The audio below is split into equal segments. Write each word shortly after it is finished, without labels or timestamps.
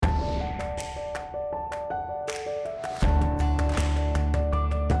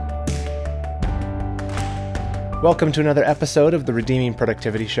Welcome to another episode of the Redeeming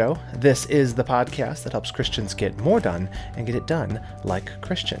Productivity Show. This is the podcast that helps Christians get more done and get it done like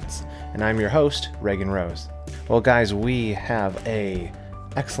Christians. And I'm your host, Reagan Rose. Well, guys, we have an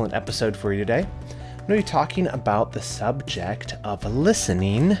excellent episode for you today. I'm going to be talking about the subject of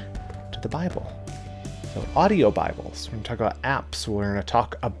listening to the Bible. So audio Bibles. We're going to talk about apps. We're going to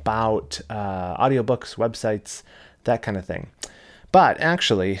talk about audiobooks, websites, that kind of thing. But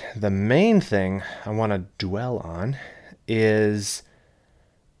actually, the main thing I want to dwell on is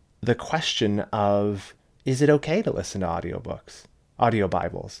the question of, is it okay to listen to audiobooks, audio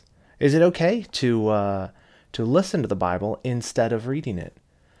Bibles? Is it okay to listen to the Bible instead of reading it?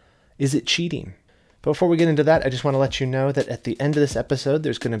 Is it cheating? But before we get into that, I just want to let you know that at the end of this episode,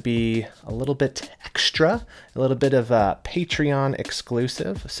 there's going to be a little bit extra, a little bit of a Patreon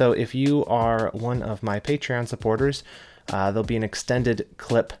exclusive. So if you are one of my Patreon supporters, there'll be an extended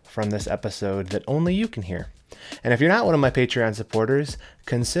clip from this episode that only you can hear. And if you're not one of my Patreon supporters,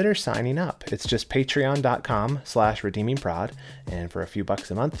 consider signing up. It's just patreon.com/redeemingprod. And for a few bucks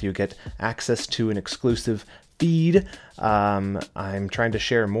a month, you get access to an exclusive feed. I'm trying to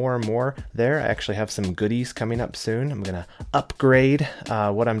share more and more there. I actually have some goodies coming up soon. I'm going to upgrade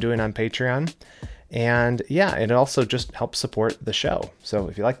what I'm doing on Patreon. And yeah, it also just helps support the show. So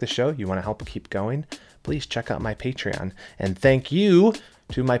if you like the show, you want to help keep going, please check out my Patreon. And thank you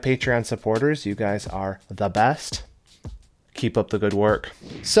to my Patreon supporters. You guys are the best. Keep up the good work.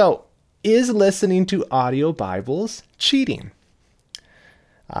 So, is listening to audio Bibles cheating?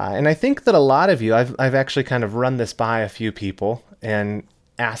 And I think that a lot of you, I've actually kind of run this by a few people and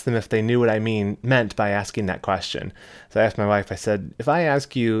asked them if they knew what I meant by asking that question. So I asked my wife, I said, if I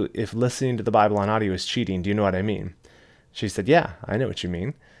ask you if listening to the Bible on audio is cheating, do you know what I mean? She said, yeah, I know what you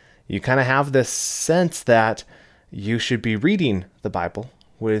mean. You kind of have this sense that you should be reading the Bible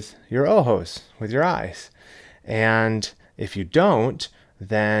with your ojos, with your eyes. And if you don't,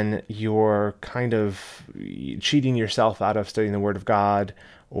 then you're kind of cheating yourself out of studying the Word of God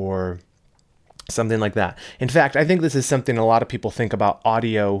or something like that. In fact, I think this is something a lot of people think about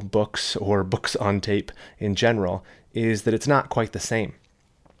audio books or books on tape in general, is that it's not quite the same.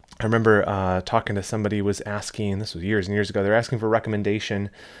 I remember talking to somebody who was asking, this was years and years ago, they're asking for a recommendation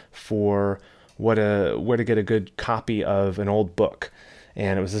for where to get a good copy of an old book.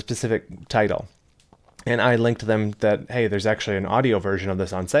 And it was a specific title. And I linked them that, hey, there's actually an audio version of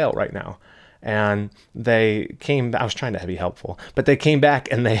this on sale right now. And I was trying to be helpful, but they came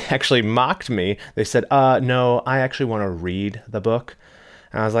back and they actually mocked me. They said, no, I actually want to read the book.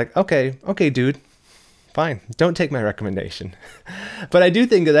 And I was like, okay, dude. Fine, don't take my recommendation. But I do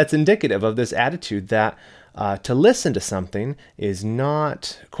think that that's indicative of this attitude that to listen to something is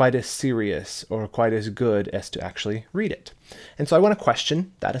not quite as serious or quite as good as to actually read it. And so I want to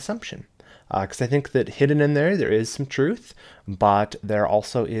question that assumption. Because I think that hidden in there is some truth, but there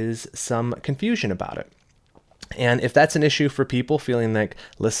also is some confusion about it. And if that's an issue for people feeling like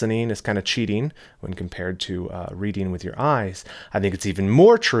listening is kind of cheating when compared to reading with your eyes, I think it's even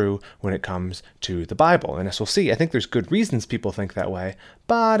more true when it comes to the Bible. And as we'll see, I think there's good reasons people think that way,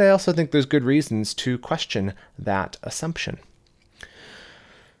 but I also think there's good reasons to question that assumption.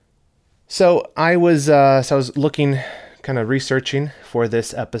 So I was looking, kind of researching for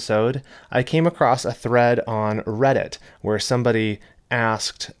this episode. I came across a thread on Reddit where somebody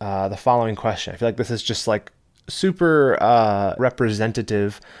asked the following question. I feel like this is just like super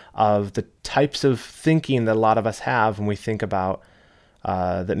representative of the types of thinking that a lot of us have when we think about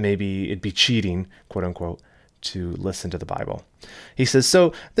that maybe it'd be cheating, quote unquote, to listen to the Bible. He says,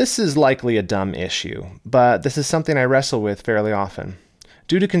 so this is likely a dumb issue, but this is something I wrestle with fairly often.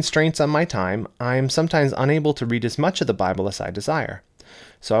 Due to constraints on my time, I am sometimes unable to read as much of the Bible as I desire.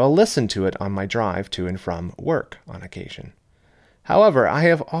 So I will listen to it on my drive to and from work on occasion. However, I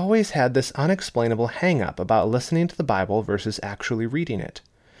have always had this unexplainable hang-up about listening to the Bible versus actually reading it,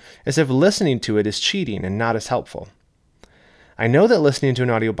 as if listening to it is cheating and not as helpful. I know that listening to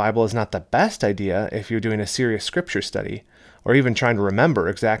an audio Bible is not the best idea if you're doing a serious scripture study, or even trying to remember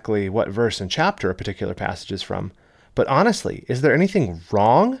exactly what verse and chapter a particular passage is from. But honestly, is there anything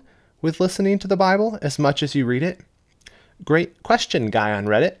wrong with listening to the Bible as much as you read it? Great question, guy on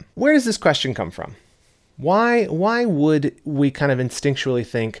Reddit. Where does this question come from? Why would we kind of instinctually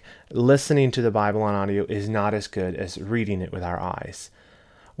think listening to the Bible on audio is not as good as reading it with our eyes?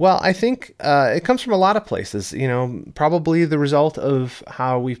 Well, I think it comes from a lot of places, probably the result of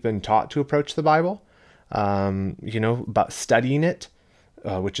how we've been taught to approach the Bible, about studying it,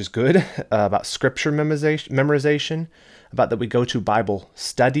 which is good, about scripture memorization, about that we go to Bible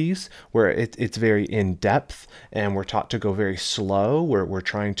studies where it's very in-depth and we're taught to go very slow, where we're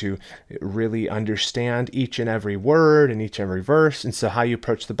trying to really understand each and every word and each and every verse. And so how you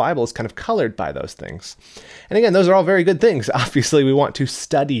approach the Bible is kind of colored by those things. And again, those are all very good things. Obviously, we want to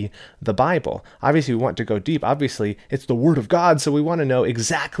study the Bible. Obviously, we want to go deep. Obviously, it's the Word of God, so we want to know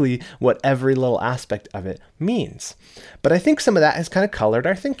exactly what every little aspect of it means. But I think some of that has kind of colored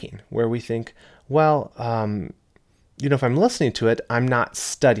our thinking, where we think, well, if I'm listening to it, I'm not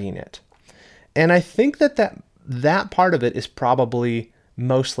studying it. And I think that part of it is probably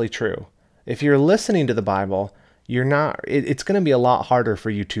mostly true. If you're listening to the Bible, it's going to be a lot harder for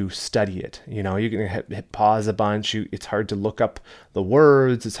you to study it. You're going to hit pause a bunch. It's hard to look up the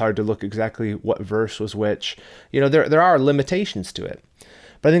words. It's hard to look exactly what verse was which. There are limitations to it.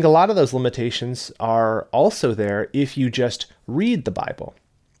 But I think a lot of those limitations are also there if you just read the Bible.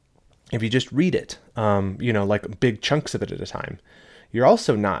 If you just read it, like big chunks of it at a time, you're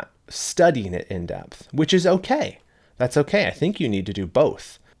also not studying it in depth, which is okay. That's okay. I think you need to do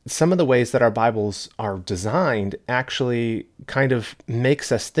both. Some of the ways that our Bibles are designed actually kind of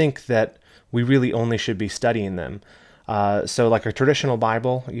makes us think that we really only should be studying them. So like a traditional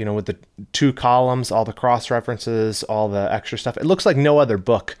Bible, with the 2 columns, all the cross references, all the extra stuff, it looks like no other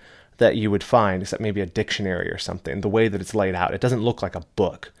book that you would find except maybe a dictionary or something. The way that it's laid out, it doesn't look like a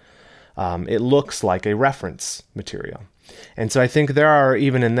book. It looks like a reference material. And so I think there are,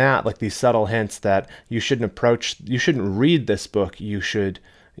 even in that, like these subtle hints that you shouldn't read this book, you should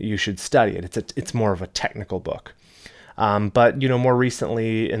study it. It's more of a technical book. But more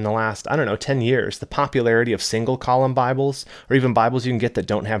recently, in the last, 10 years, the popularity of single column Bibles, or even Bibles you can get that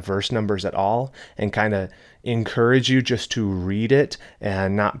don't have verse numbers at all, and kind of encourage you just to read it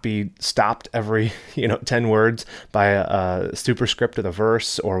and not be stopped every 10 words by a superscript of the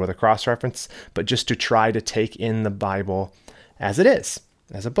verse or with a cross reference, but just to try to take in the Bible as it is,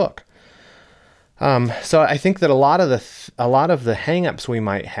 as a book. So I think that a lot of the hangups we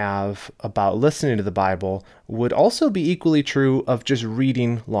might have about listening to the Bible would also be equally true of just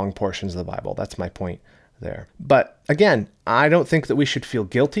reading long portions of the Bible. That's my point there. But again, I don't think that we should feel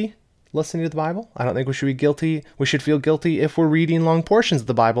guilty listening to the Bible. I don't think we should be guilty. We should feel guilty if we're reading long portions of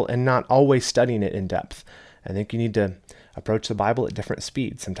the Bible and not always studying it in depth. I think you need to approach the Bible at different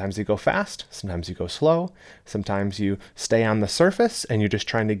speeds. Sometimes you go fast, sometimes you go slow, sometimes you stay on the surface and you're just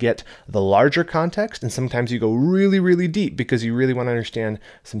trying to get the larger context, and sometimes you go really, really deep because you really want to understand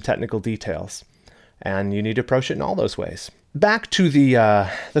some technical details. And you need to approach it in all those ways. Back to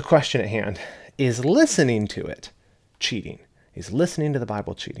the question at hand. Is listening to it cheating? Is listening to the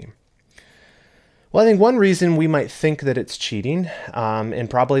Bible cheating? Well, I think one reason we might think that it's cheating, and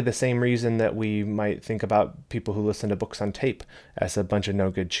probably the same reason that we might think about people who listen to books on tape as a bunch of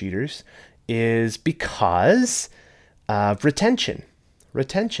no-good cheaters, is because of retention.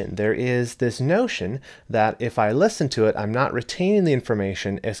 Retention. There is this notion that if I listen to it, I'm not retaining the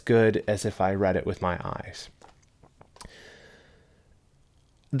information as good as if I read it with my eyes.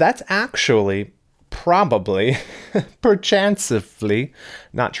 That's actually probably, perchancefully,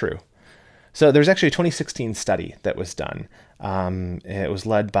 not true. So there's actually a 2016 study that was done. It was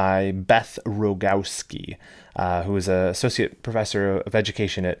led by Beth Rogowski, who is an associate professor of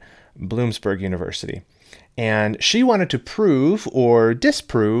education at Bloomsburg University. And she wanted to prove or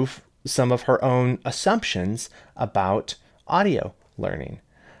disprove some of her own assumptions about audio learning.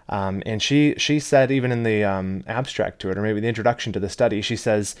 And she said, even in the abstract to it, or maybe the introduction to the study, she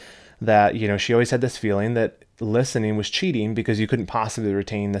says that, she always had this feeling that listening was cheating because you couldn't possibly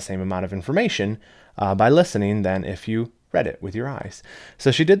retain the same amount of information by listening than if you read it with your eyes.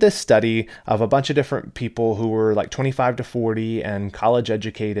 So she did this study of a bunch of different people who were like 25 to 40 and college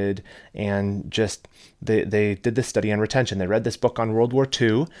educated, and just they did this study on retention. They read this book on World War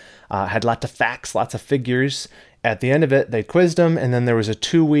II, had lots of facts, lots of figures. At the end of it, they quizzed them, and then there was a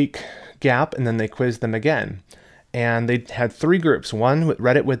 2-week gap, and then they quizzed them again. And they had 3 groups. One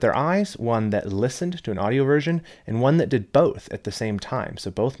read it with their eyes, one that listened to an audio version, and one that did both at the same time. So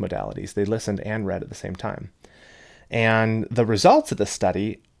both modalities. They listened and read at the same time. And the results of the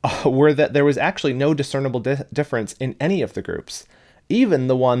study were that there was actually no discernible difference in any of the groups. Even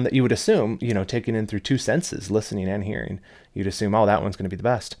the one that you would assume, taken in through 2 senses, listening and hearing, you'd assume, oh, that one's going to be the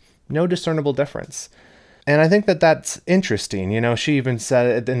best. No discernible difference. And I think that that's interesting. She even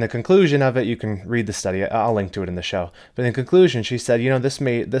said in the conclusion of it, you can read the study. I'll link to it in the show. But in conclusion, she said,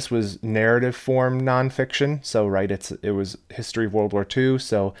 this was narrative form nonfiction. So, right, it was history of World War II.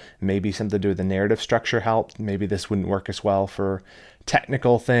 So maybe something to do with the narrative structure helped. Maybe this wouldn't work as well for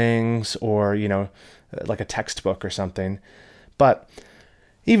technical things or, like a textbook or something. But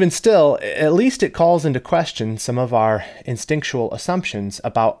Even still, at least it calls into question some of our instinctual assumptions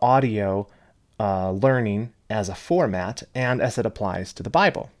about audio learning as a format and as it applies to the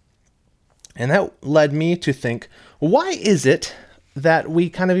Bible. And that led me to think, why is it that we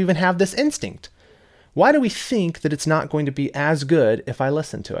kind of even have this instinct? Why do we think that it's not going to be as good if I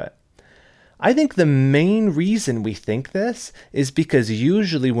listen to it? I think the main reason we think this is because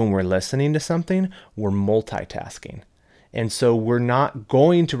usually when we're listening to something, we're multitasking. And so we're not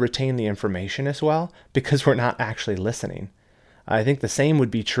going to retain the information as well because we're not actually listening. I think the same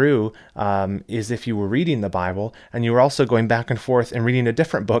would be true is if you were reading the Bible and you were also going back and forth and reading a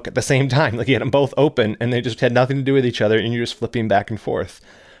different book at the same time. Like you had them both open and they just had nothing to do with each other and you're just flipping back and forth.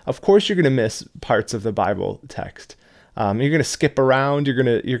 Of course, you're going to miss parts of the Bible text. You're going to skip around.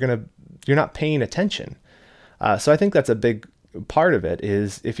 You're not paying attention. So I think that's a big part of it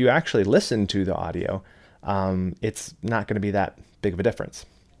is if you actually listen to the audio, it's not going to be that big of a difference.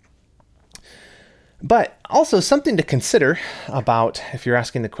 But also something to consider about if you're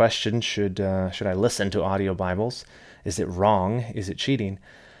asking the question, should I listen to audio Bibles? Is it wrong? Is it cheating?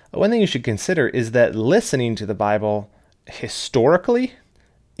 One thing you should consider is that listening to the Bible historically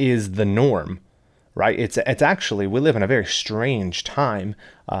is the norm, right? It's actually, we live in a very strange time,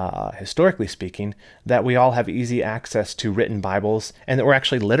 historically speaking, that we all have easy access to written Bibles and that we're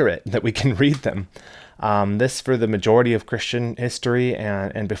actually literate, that we can read them. This for the majority of Christian history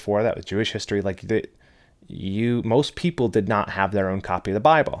and before that with Jewish history, most people did not have their own copy of the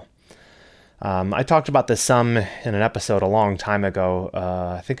Bible. I talked about this some in an episode a long time ago.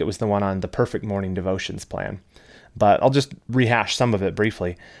 I think it was the one on the Perfect Morning Devotions plan, but I'll just rehash some of it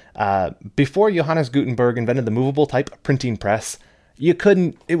briefly. Before Johannes Gutenberg invented the movable type printing press,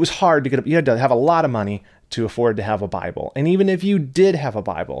 it was hard to get up. You had to have a lot of money to afford to have a Bible. And even if you did have a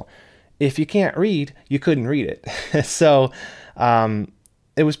Bible, if you can't read, you couldn't read it. So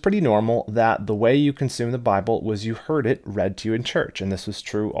it was pretty normal that the way you consumed the Bible was you heard it read to you in church. And this was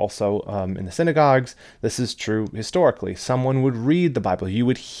true also in the synagogues. This is true historically. Someone would read the Bible. You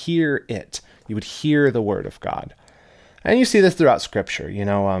would hear it. You would hear the word of God. And you see this throughout Scripture.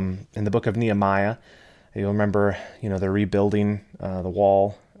 In the book of Nehemiah, you'll remember, they're rebuilding the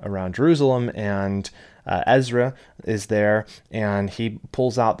wall around Jerusalem, and Ezra is there, and he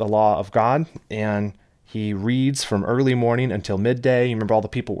pulls out the law of God, and he reads from early morning until midday. You remember all the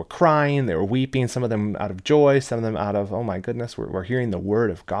people were crying, they were weeping, some of them out of joy, some of them out of, oh my goodness, we're hearing the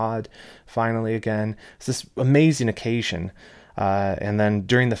word of God finally again. It's this amazing occasion. And then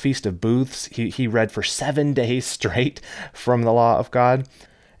during the Feast of Booths, he read for 7 days straight from the law of God.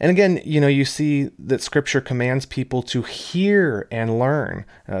 And again, you see that Scripture commands people to hear and learn.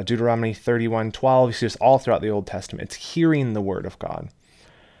 Deuteronomy 31:12, you see this all throughout the Old Testament. It's hearing the word of God.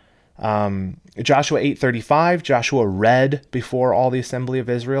 Joshua 8:35, Joshua read before all the assembly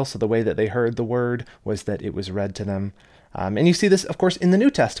of Israel. So the way that they heard the word was that it was read to them. And you see this, of course, in the New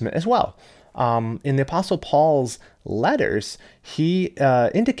Testament as well. In the Apostle Paul's letters, he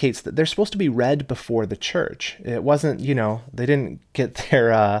indicates that they're supposed to be read before the church. It wasn't, they didn't get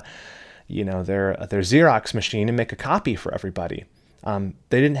their Xerox machine and make a copy for everybody.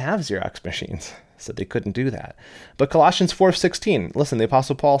 They didn't have Xerox machines, so they couldn't do that. But Colossians 4:16, listen, the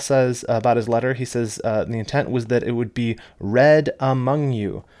Apostle Paul says about his letter, he says the intent was that it would be read among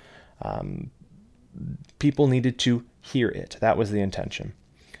you. People needed to hear it. That was the intention.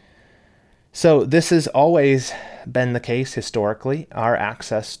 So this has always been the case historically. Our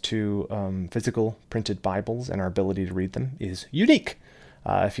access to physical printed Bibles and our ability to read them is unique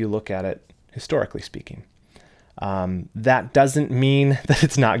if you look at it historically speaking. That doesn't mean that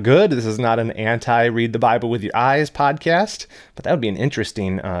it's not good. This is not an anti-read the Bible with your eyes podcast, but that would be an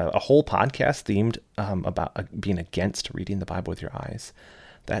interesting, a whole podcast themed about being against reading the Bible with your eyes.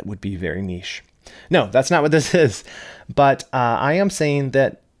 That would be very niche. No, that's not what this is. But I am saying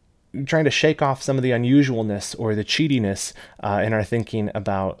that trying to shake off some of the unusualness or the cheatiness in our thinking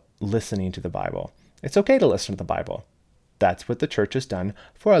about listening to the Bible. It's okay to listen to the Bible. That's what the church has done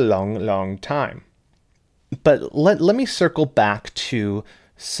for a long, long time. But let me circle back to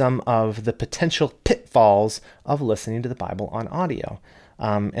some of the potential pitfalls of listening to the Bible on audio.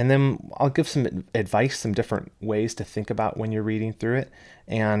 And then I'll give some advice, some different ways to think about when you're reading through it.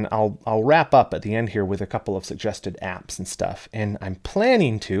 And I'll wrap up at the end here with a couple of suggested apps and stuff. And I'm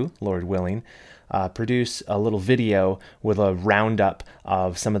planning to, Lord willing, produce a little video with a roundup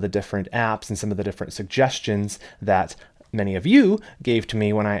of some of the different apps and some of the different suggestions that many of you gave to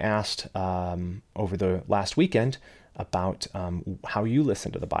me when I asked over the last weekend about how you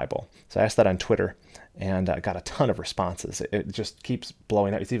listen to the Bible. So I asked that on Twitter, and got a ton of responses. It just keeps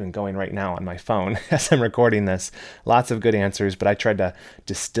blowing up. It's even going right now on my phone as I'm recording this. Lots of good answers, but I tried to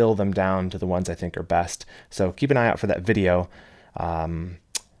distill them down to the ones I think are best. So keep an eye out for that video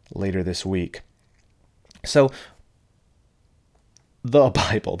later this week. So the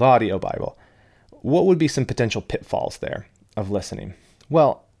Bible, the audio Bible, what would be some potential pitfalls there of listening?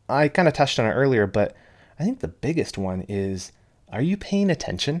 Well, I kind of touched on it earlier, but I think the biggest one is, are you paying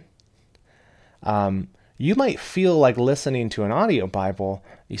attention? You might feel like listening to an audio Bible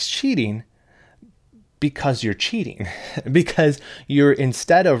is cheating because you're cheating, because you're,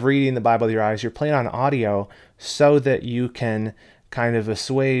 instead of reading the Bible with your eyes, you're playing on audio so that you can kind of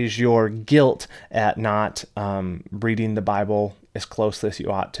assuage your guilt at not reading the Bible as closely as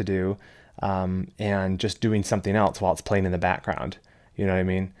you ought to do, and just doing something else while it's playing in the background. You know what I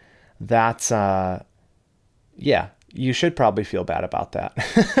mean? That's, yeah, you should probably feel bad about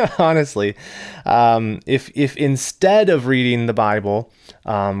that. Honestly, if instead of reading the Bible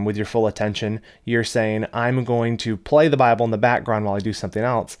with your full attention, you're saying, I'm going to play the Bible in the background while I do something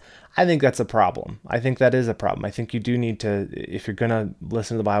else, I think that's a problem. I think that is a problem. I think you do need to, if you're going to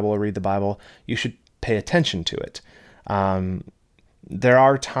listen to the Bible or read the Bible, you should pay attention to it. There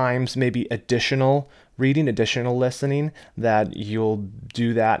are times, maybe additional reading, additional listening, that you'll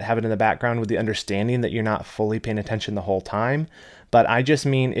do that, have it in the background with the understanding that you're not fully paying attention the whole time. But I just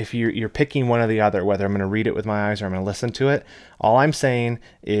mean, if you're picking one or the other, whether I'm going to read it with my eyes or I'm going to listen to it, all I'm saying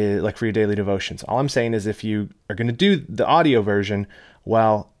is, like for your daily devotions, all I'm saying is, if you are going to do the audio version,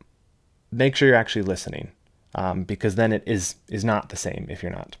 well, make sure you're actually listening, because then it is not the same if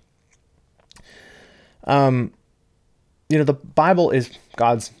you're not. The Bible is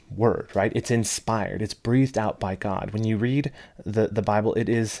God's word, right? It's inspired. It's breathed out by God. When you read the Bible, it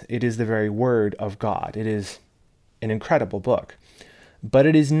is the very word of God. It is an incredible book, but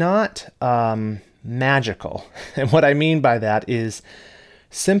it is not magical. And what I mean by that is,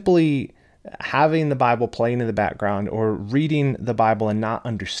 simply having the Bible playing in the background or reading the Bible and not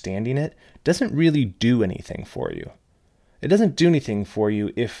understanding it doesn't really do anything for you. It doesn't do anything for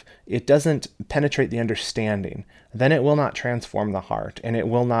you if it doesn't penetrate the understanding. Then it will not transform the heart, and it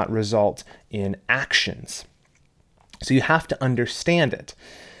will not result in actions. So you have to understand it.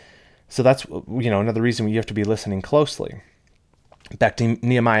 So that's, another reason you have to be listening closely. Back to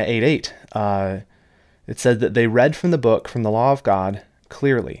Nehemiah 8:8, it said that they read from the book, from the law of God,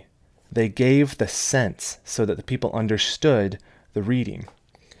 clearly. They gave the sense so that the people understood the reading.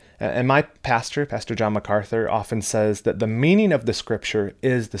 And my pastor, Pastor John MacArthur, often says that the meaning of the scripture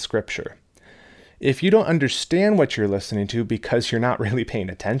is the scripture. If you don't understand what you're listening to because you're not really paying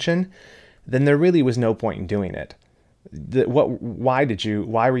attention, then there really was no point in doing it. Why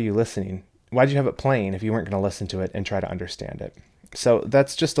were you listening? Why did you have it playing if you weren't going to listen to it and try to understand it? So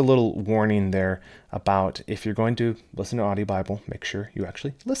that's just a little warning there about, if you're going to listen to audio Bible, make sure you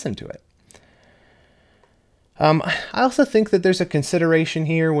actually listen to it. I also think that there's a consideration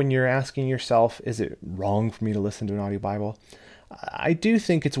here when you're asking yourself, is it wrong for me to listen to an audio Bible? I do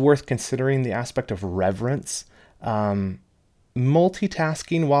think it's worth considering the aspect of reverence.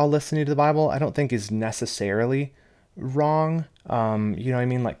 Multitasking while listening to the Bible, I don't think is necessarily wrong.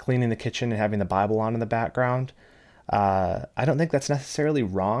 Like cleaning the kitchen and having the Bible on in the background. I don't think that's necessarily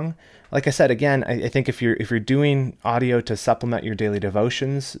wrong. Like I said, again, I think if you're doing audio to supplement your daily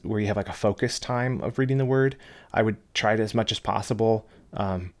devotions, where you have like a focus time of reading the Word, I would try to, as much as possible,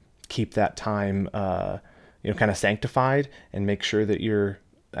 keep that time, kind of sanctified, and make sure that you're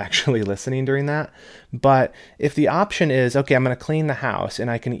actually listening during that. But if the option is, okay, I'm going to clean the house,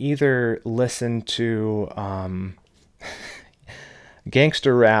 and I can either listen to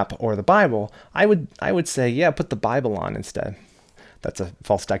gangster rap or the Bible, I would say, yeah, put the Bible on instead. That's a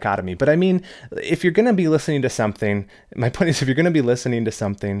false dichotomy. But I mean, if you're going to be listening to something, my point is, if you're going to be listening to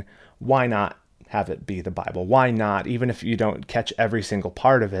something, why not have it be the Bible? Why not? Even if you don't catch every single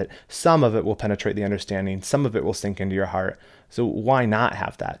part of it, some of it will penetrate the understanding, some of it will sink into your heart. So why not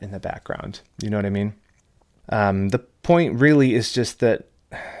have that in the background? You know what I mean? The point really is just that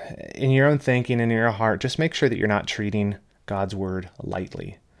in your own thinking and in your heart, just make sure that you're not treating God's word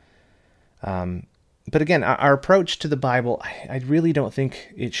lightly. But again, our approach to the Bible, I really don't think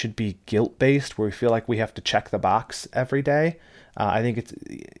it should be guilt-based, where we feel like we have to check the box every day. I think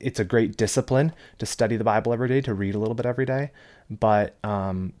it's a great discipline to study the Bible every day, to read a little bit every day. But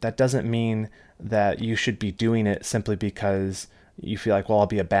that doesn't mean that you should be doing it simply because you feel like, well, I'll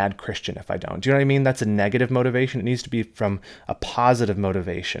be a bad Christian if I don't. Do you know what I mean? That's a negative motivation. It needs to be from a positive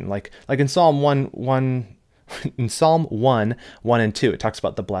motivation. Like in Psalm 1 In Psalm 1, 1 and 2, it talks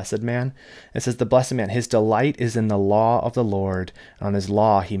about the blessed man. It says, the blessed man, his delight is in the law of the Lord. And on his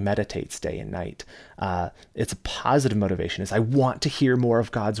law, he meditates day and night. It's a positive motivation. Is I want to hear more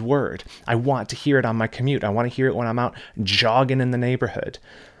of God's word. I want to hear it on my commute. I want to hear it when I'm out jogging in the neighborhood.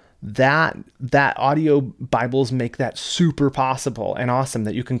 That audio Bibles make that super possible and awesome,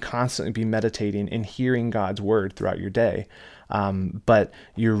 that you can constantly be meditating and hearing God's word throughout your day. But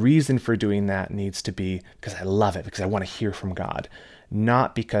your reason for doing that needs to be because I love it, because I want to hear from God,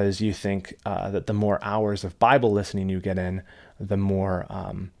 not because you think that the more hours of Bible listening you get in, the more,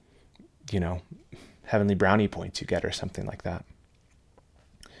 heavenly brownie points you get or something like that.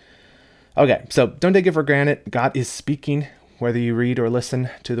 Okay, so don't take it for granted. God is speaking. Whether you read or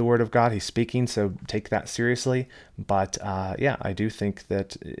listen to the word of God, he's speaking, so take that seriously. But I do think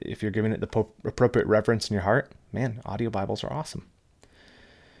that if you're giving it the appropriate reverence in your heart, man, audio Bibles are awesome.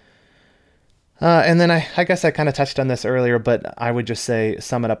 And then I guess I kind of touched on this earlier, but I would just say,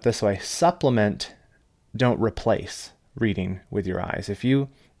 sum it up this way: supplement, don't replace reading with your eyes. If you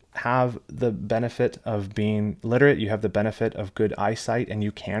have the benefit of being literate, you have the benefit of good eyesight, and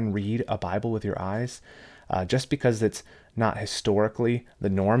you can read a Bible with your eyes, just because it's not historically the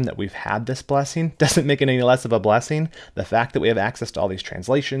norm that we've had this blessing doesn't make it any less of a blessing. The fact that we have access to all these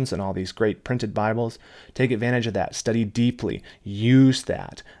translations and all these great printed Bibles, take advantage of that, study deeply, use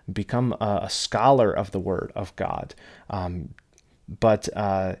that, become a scholar of the Word of God. But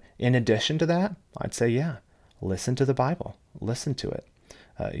in addition to that, I'd say, listen to the Bible, listen to it.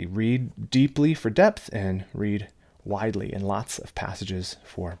 You read deeply for depth and read widely in lots of passages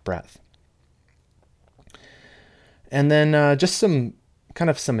for breadth. And then just some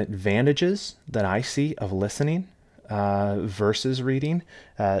advantages that I see of listening versus reading.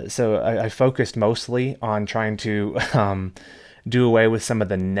 So I focused mostly on trying to do away with some of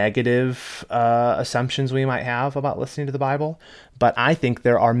the negative assumptions we might have about listening to the Bible. But I think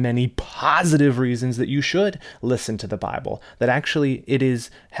there are many positive reasons that you should listen to the Bible, that actually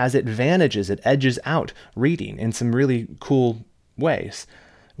has advantages. It edges out reading in some really cool ways.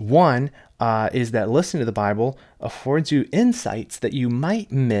 One is that listening to the Bible affords you insights that you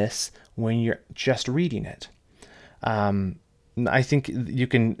might miss when you're just reading it. I think you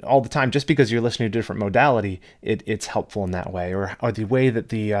can all the time, just because you're listening to a different modality, it's helpful in that way, or the way that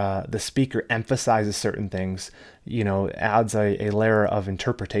the speaker emphasizes certain things, adds a layer of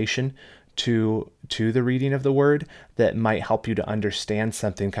interpretation to the reading of the word that might help you to understand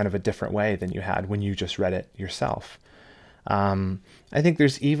something kind of a different way than you had when you just read it yourself. I think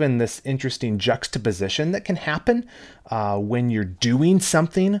there's even this interesting juxtaposition that can happen when you're doing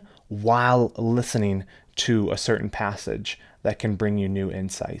something while listening to a certain passage that can bring you new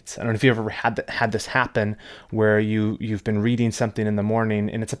insights. I don't know if you've ever had this happen, where you've been reading something in the morning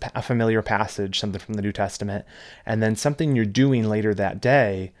and it's a familiar passage, something from the New Testament, and then something you're doing later that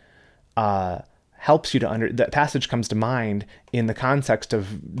day helps you to that passage comes to mind in the context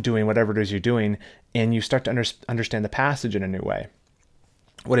of doing whatever it is you're doing, and you start to understand the passage in a new way.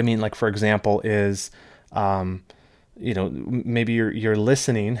 What I mean, like, for example, is, maybe you're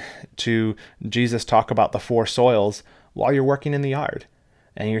listening to Jesus talk about the 4 soils while you're working in the yard,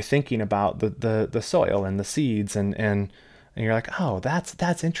 and you're thinking about the soil and the seeds, and you're like, oh,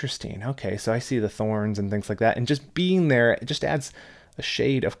 that's interesting. Okay, so I see the thorns and things like that, and just being there, it just adds a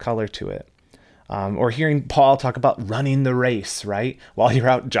shade of color to it. Or hearing Paul talk about running the race, right? While you're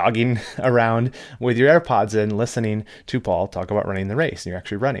out jogging around with your AirPods in, listening to Paul talk about running the race, and you're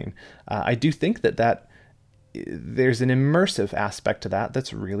actually running. I do think that there's an immersive aspect to that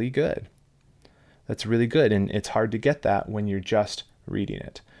that's really good. That's really good, and it's hard to get that when you're just reading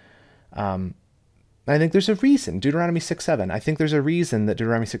it. I think there's a reason, Deuteronomy 6:7. I think there's a reason that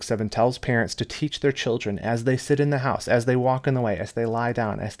Deuteronomy 6:7 tells parents to teach their children as they sit in the house, as they walk in the way, as they lie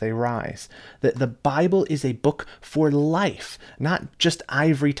down, as they rise. That the Bible is a book for life, not just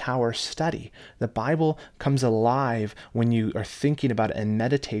ivory tower study. The Bible comes alive when you are thinking about it and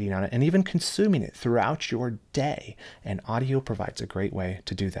meditating on it and even consuming it throughout your day. And audio provides a great way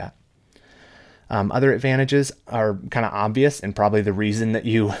to do that. Other advantages are kind of obvious, and probably the reason that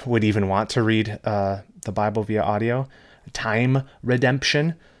you would even want to read the Bible via audio. Time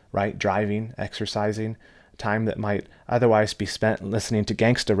redemption, right? Driving, exercising, time that might otherwise be spent listening to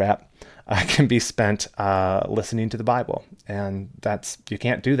gangsta rap can be spent listening to the Bible. And you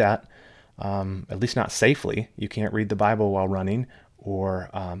can't do that, at least not safely. You can't read the Bible while running or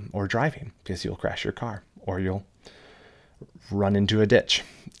driving, because you'll crash your car or you'll run into a ditch.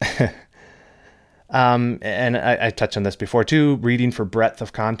 And I touched on this before too. Reading for breadth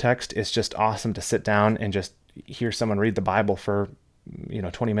of context is just awesome, to sit down and just hear someone read the Bible for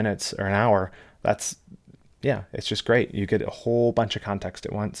 20 minutes or an hour. That's yeah, it's just great. You get a whole bunch of context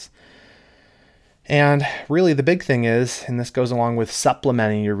at once. And really the big thing is, and this goes along with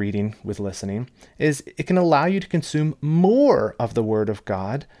supplementing your reading with listening, is it can allow you to consume more of the Word of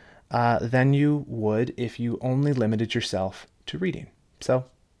God than you would if you only limited yourself to reading. So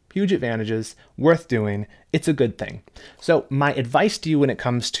huge advantages, worth doing. It's a good thing. So my advice to you when it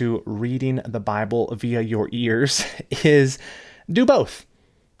comes to reading the Bible via your ears is do both.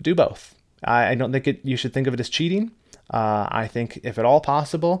 Do both. I don't think you should think of it as cheating. I think if at all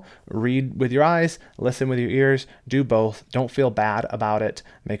possible, read with your eyes, listen with your ears, do both. Don't feel bad about it.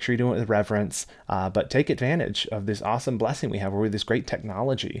 Make sure you do it with reverence, but take advantage of this awesome blessing we have, where we have this great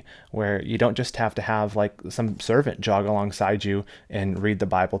technology where you don't just have to have like some servant jog alongside you and read the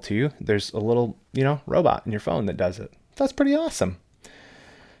Bible to you. There's a little, robot in your phone that does it. That's pretty awesome.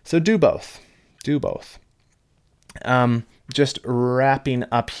 So do both. Do both. Just wrapping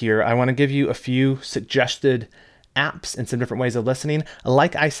up here, I want to give you a few suggested apps and some different ways of listening.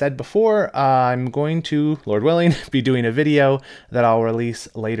 Like I said before, I'm going to, Lord willing, be doing a video that I'll release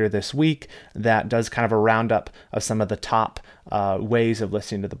later this week that does kind of a roundup of some of the top ways of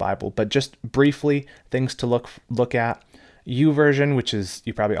listening to the Bible. But just briefly, things to look at. YouVersion, which is,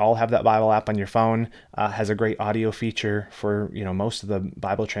 you probably all have that Bible app on your phone, has a great audio feature for most of the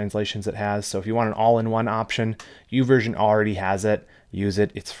Bible translations it has. So if you want an all-in-one option, YouVersion already has it. Use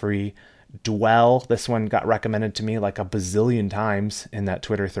it. It's free. Dwell, this one got recommended to me like a bazillion times in that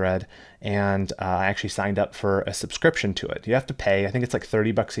Twitter thread, and I actually signed up for a subscription to it. You have to pay, I think it's like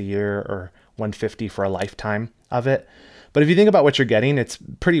 $30 a year or $150 for a lifetime of it. But if you think about what you're getting, it's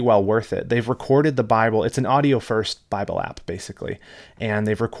pretty well worth it. They've recorded the Bible. It's an audio-first Bible app, basically. And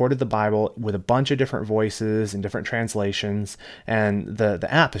they've recorded the Bible with a bunch of different voices and different translations. And the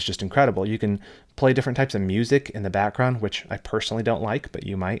app is just incredible. You can play different types of music in the background, which I personally don't like, but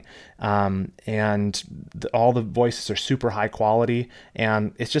you might. And all the voices are super high quality.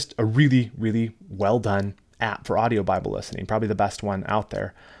 And it's just a really, really well done app for audio Bible listening. Probably the best one out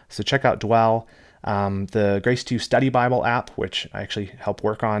there. So check out Dwell. The Grace 2 Study Bible app, which I actually help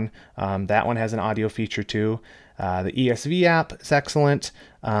work on, that one has an audio feature too. The ESV app is excellent.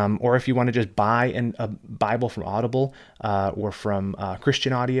 Or if you want to just buy a Bible from Audible or from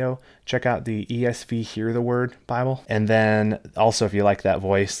Christian Audio, check out the ESV Hear the Word Bible. And then also, if you like that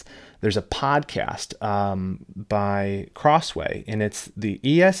voice, there's a podcast by Crossway, and it's the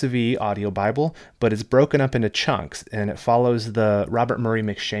ESV audio Bible, but it's broken up into chunks, and it follows the Robert Murray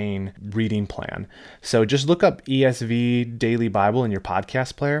M'Cheyne reading plan. So just look up ESV Daily Bible in your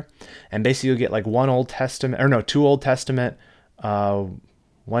podcast player, and basically you'll get like two Old Testament,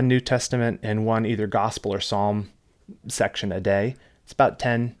 one New Testament, and one either Gospel or Psalm section a day. It's about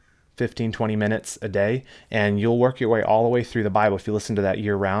 10, 15, 20 minutes a day, and you'll work your way all the way through the Bible if you listen to that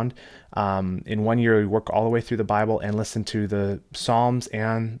year round. In 1 year, you work all the way through the Bible and listen to the Psalms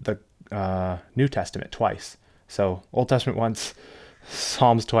and the New Testament twice. So Old Testament once,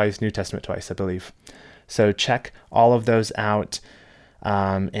 Psalms twice, New Testament twice, I believe. So check all of those out.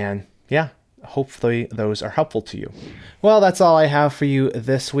 And yeah, hopefully those are helpful to you. Well, that's all I have for you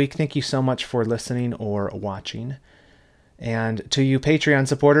this week. Thank you so much for listening or watching. And to you Patreon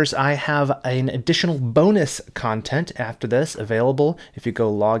supporters, I have an additional bonus content after this available. If you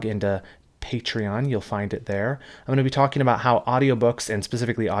go log into Patreon, you'll find it there. I'm going to be talking about how audiobooks, and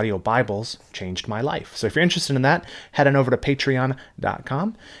specifically audio Bibles, changed my life. So if you're interested in that, head on over to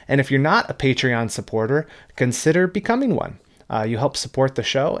patreon.com. And if you're not a Patreon supporter, consider becoming one. You help support the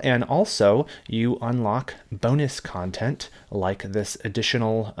show, and also you unlock bonus content like this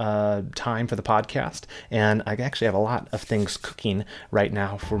additional time for the podcast. And I actually have a lot of things cooking right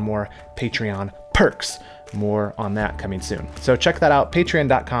now for more Patreon perks. More on that coming soon. So check that out,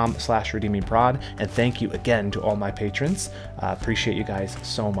 patreon.com/redeemingprod. And thank you again to all my patrons. Appreciate you guys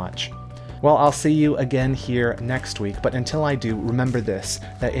so much. Well, I'll see you again here next week. But until I do, remember this,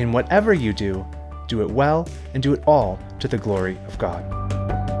 that in whatever you do, do it well and do it all to the glory of God.